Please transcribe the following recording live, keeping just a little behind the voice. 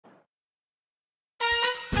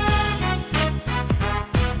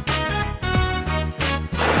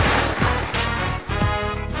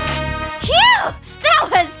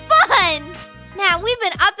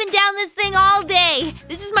lie.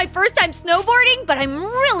 This is my first time snowboarding, but I'm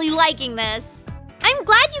really liking this. I'm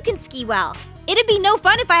glad you can ski well. It'd be no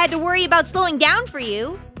fun if I had to worry about slowing down for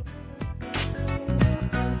you.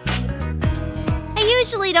 I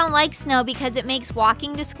usually don't like snow because it makes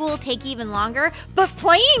walking to school take even longer, but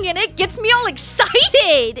playing in it gets me all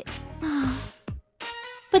excited!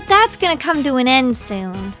 But that's gonna come to an end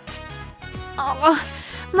soon. Oh,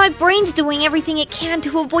 my brain's doing everything it can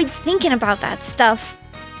to avoid thinking about that stuff.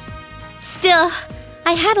 Still,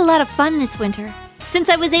 I had a lot of fun this winter, since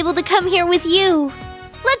I was able to come here with you.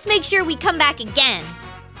 Let's make sure we come back again.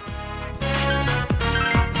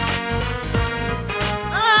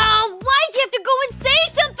 Oh, why'd you have to go and say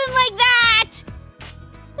something like that?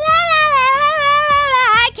 La la la la la la la,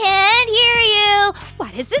 I can't hear you.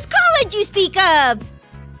 What is this college you speak of?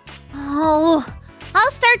 Oh,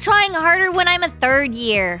 I'll start trying harder when I'm a third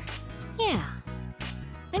year. Yeah.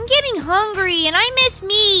 I'm getting hungry and I miss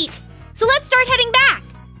meat. So let's start heading back.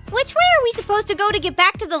 Which way are we supposed to go to get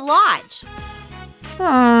back to the lodge?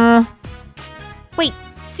 Wait,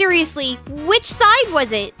 seriously, which side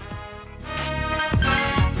was it?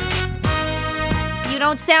 You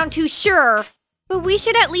don't sound too sure, but we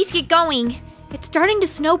should at least get going. It's starting to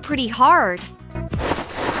snow pretty hard.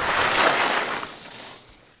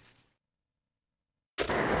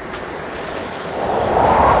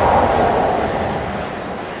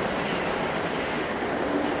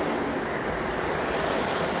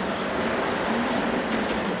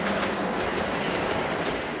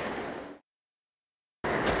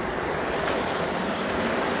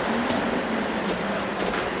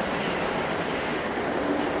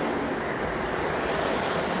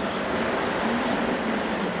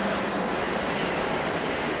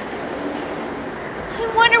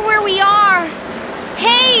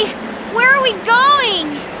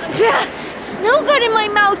 Snow got in my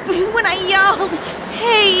mouth when I yelled.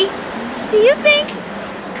 Hey, do you think...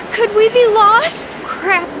 could we be lost?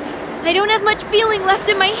 Crap, I don't have much feeling left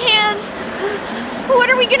in my hands. What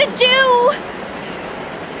are we gonna do?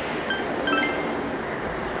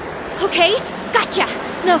 Okay, gotcha,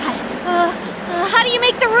 snow hut. How do you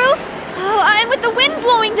make the roof? And with the wind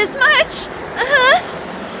blowing this much.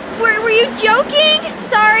 Were you joking?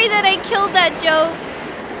 Sorry that I killed that joke.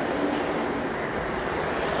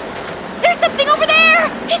 There's something over there!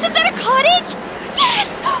 Isn't that a cottage? Yes!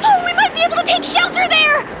 Oh, we might be able to take shelter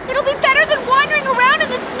there! It'll be better than wandering around in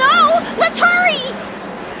the snow! Let's hurry!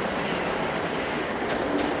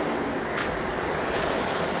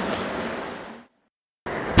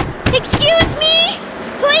 Excuse me?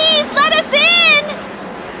 Please, let us in!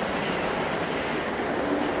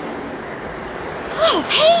 Oh,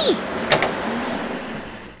 hey!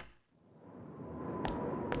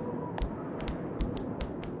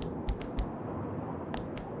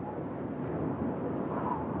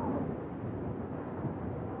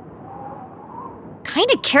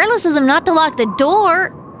 Kinda careless of them not to lock the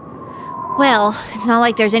door. Well, it's not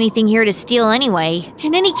like there's anything here to steal anyway.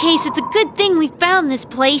 In any case, it's a good thing we found this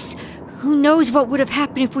place. Who knows what would have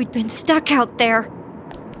happened if we'd been stuck out there.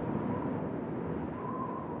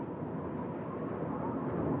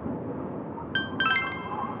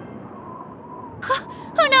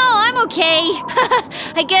 Oh no, I'm okay.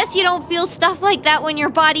 I guess you don't feel stuff like that when your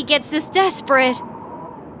body gets this desperate.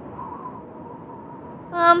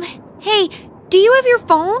 Hey, do you have your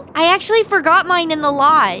phone? I actually forgot mine in the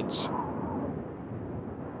lodge.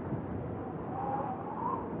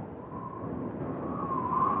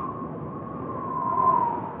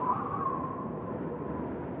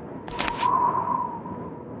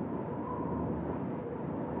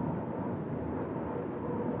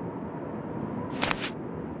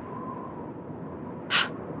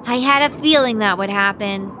 I had a feeling that would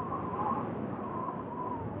happen.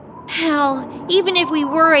 Hell, even if we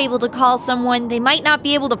were able to call someone, they might not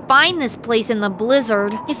be able to find this place in the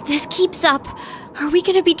blizzard. If this keeps up, are we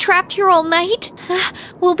gonna be trapped here all night?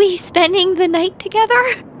 We'll be spending the night together?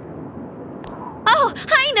 Oh,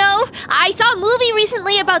 I know! I saw a movie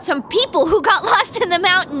recently about some people who got lost in the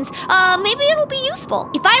mountains. Maybe it'll be useful.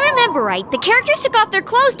 If I remember right, the characters took off their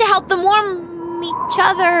clothes to help them warm each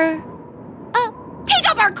other.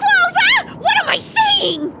 Take off our clothes? What am I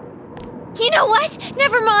saying? You know what?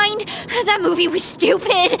 Never mind. That movie was stupid.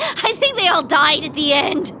 I think they all died at the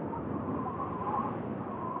end.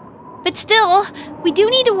 But still, we do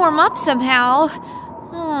need to warm up somehow.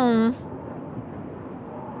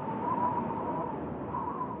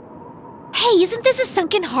 Hey, isn't this a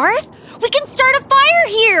sunken hearth? We can start a fire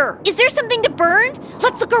here! Is there something to burn?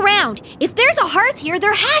 Let's look around. If there's a hearth here,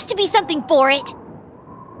 there has to be something for it.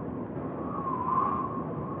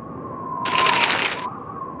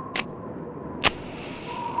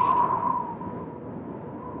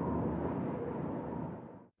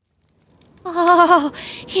 Oh,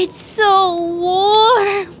 it's so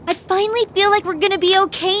warm. I finally feel like we're gonna be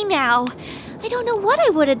okay now. I don't know what I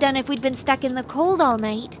would have done if we'd been stuck in the cold all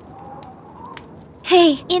night.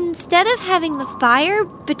 Hey, instead of having the fire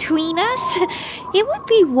between us, it would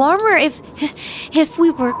be warmer if we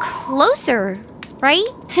were closer, right?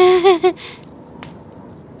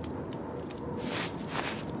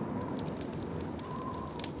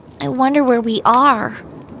 I wonder where we are.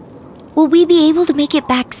 Will we be able to make it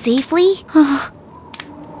back safely?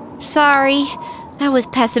 Sorry, that was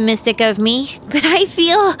pessimistic of me, but I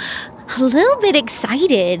feel a little bit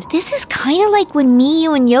excited. This is kind of like when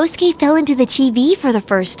Miyu and Yosuke fell into the TV for the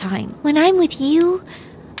first time. When I'm with you,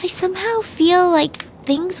 I somehow feel like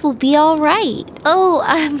things will be all right. Oh,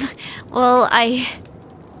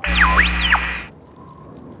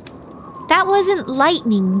 That wasn't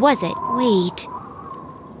lightning, was it? Wait.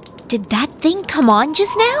 Did that thing come on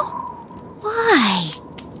just now? Why?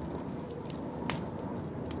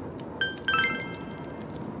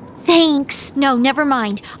 Thanks. No, never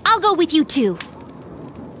mind. I'll go with you too.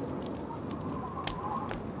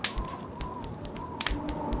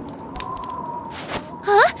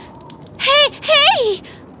 Huh? Hey!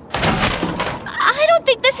 I don't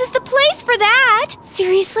think this is the place for that.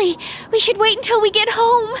 Seriously, we should wait until we get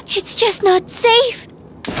home. It's just not safe.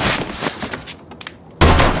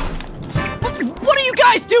 What are you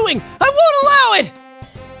guys doing? I won't allow it!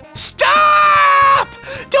 Stop!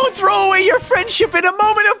 Don't throw away your friendship in a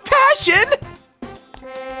moment of passion!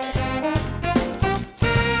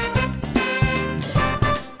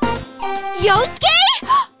 Yosuke?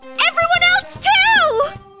 Everyone else too!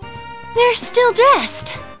 They're still dressed.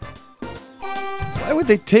 Why would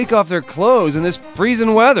they take off their clothes in this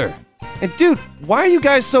freezing weather? And dude, why are you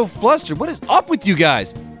guys so flustered? What is up with you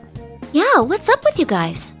guys? Yeah, what's up with you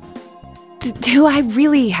guys? Do I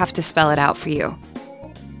really have to spell it out for you?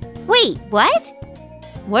 Wait, what?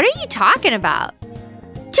 What are you talking about?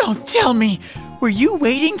 Don't tell me! Were you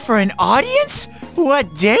waiting for an audience?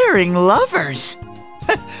 What daring lovers!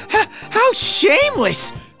 How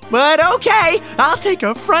shameless! But okay, I'll take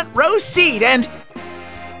a front row seat and...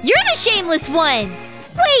 You're the shameless one!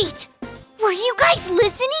 Wait! Were you guys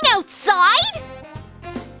listening outside?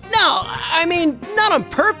 No, I mean, not on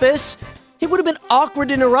purpose. It would have been awkward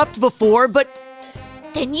to interrupt before, but...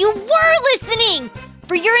 Then you were listening!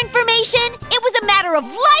 For your information, it was a matter of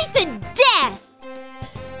life and death!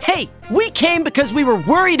 Hey, we came because we were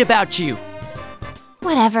worried about you.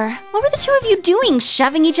 Whatever. What were the two of you doing,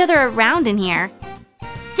 shoving each other around in here?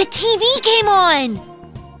 The TV came on!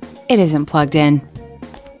 It isn't plugged in.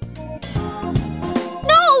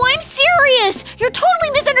 No, I'm serious! You're totally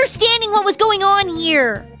misunderstanding what was going on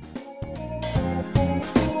here!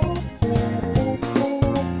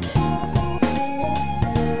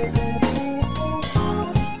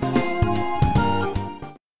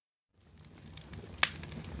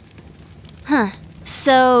 Huh.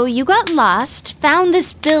 So you got lost, found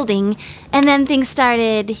this building, and then things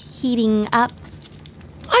started heating up?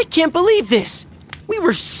 I can't believe this. We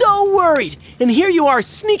were so worried, and here you are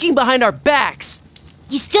sneaking behind our backs.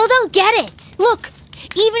 You still don't get it! Look,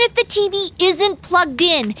 even if the TV isn't plugged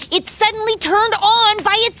in, it suddenly turned on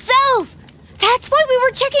by itself! That's why we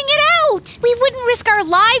were checking it out! We wouldn't risk our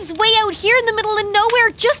lives way out here in the middle of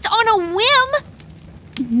nowhere just on a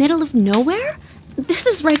whim! Middle of nowhere? This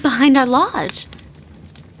is right behind our lodge.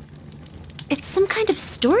 It's some kind of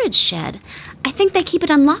storage shed. I think they keep it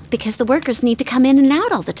unlocked because the workers need to come in and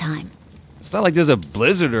out all the time. It's not like there's a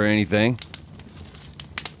blizzard or anything.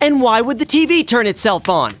 And why would the TV turn itself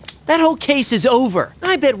on? That whole case is over.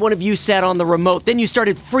 I bet one of you sat on the remote, then you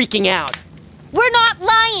started freaking out. We're not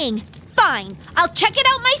lying! Fine, I'll check it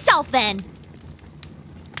out myself then.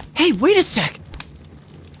 Hey, wait a sec.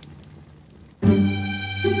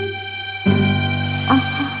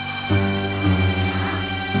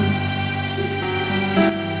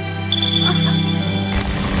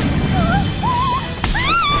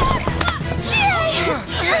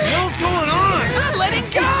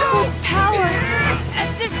 Power!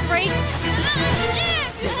 At this rate...